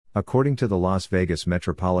According to the Las Vegas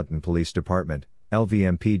Metropolitan Police Department,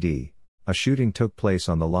 LVMPD, a shooting took place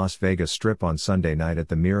on the Las Vegas Strip on Sunday night at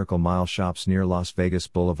the Miracle Mile shops near Las Vegas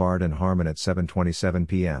Boulevard and Harmon at 7:27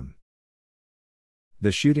 p.m.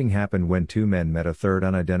 The shooting happened when two men met a third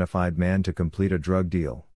unidentified man to complete a drug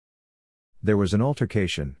deal. There was an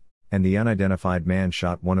altercation, and the unidentified man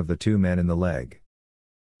shot one of the two men in the leg.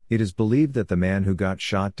 It is believed that the man who got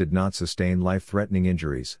shot did not sustain life-threatening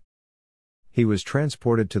injuries. He was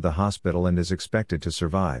transported to the hospital and is expected to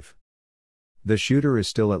survive. The shooter is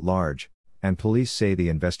still at large, and police say the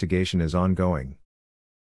investigation is ongoing.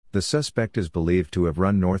 The suspect is believed to have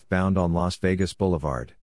run northbound on Las Vegas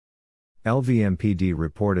Boulevard. LVMPD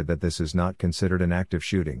reported that this is not considered an active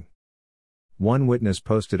shooting. One witness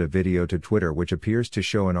posted a video to Twitter which appears to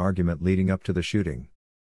show an argument leading up to the shooting.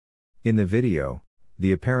 In the video,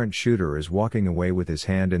 the apparent shooter is walking away with his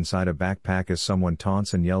hand inside a backpack as someone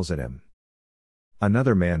taunts and yells at him.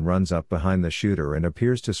 Another man runs up behind the shooter and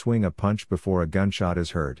appears to swing a punch before a gunshot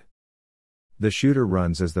is heard. The shooter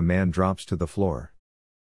runs as the man drops to the floor.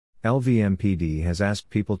 LVMPD has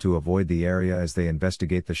asked people to avoid the area as they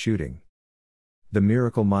investigate the shooting. The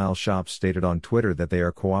Miracle Mile shops stated on Twitter that they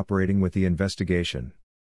are cooperating with the investigation.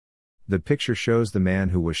 The picture shows the man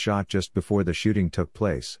who was shot just before the shooting took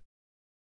place.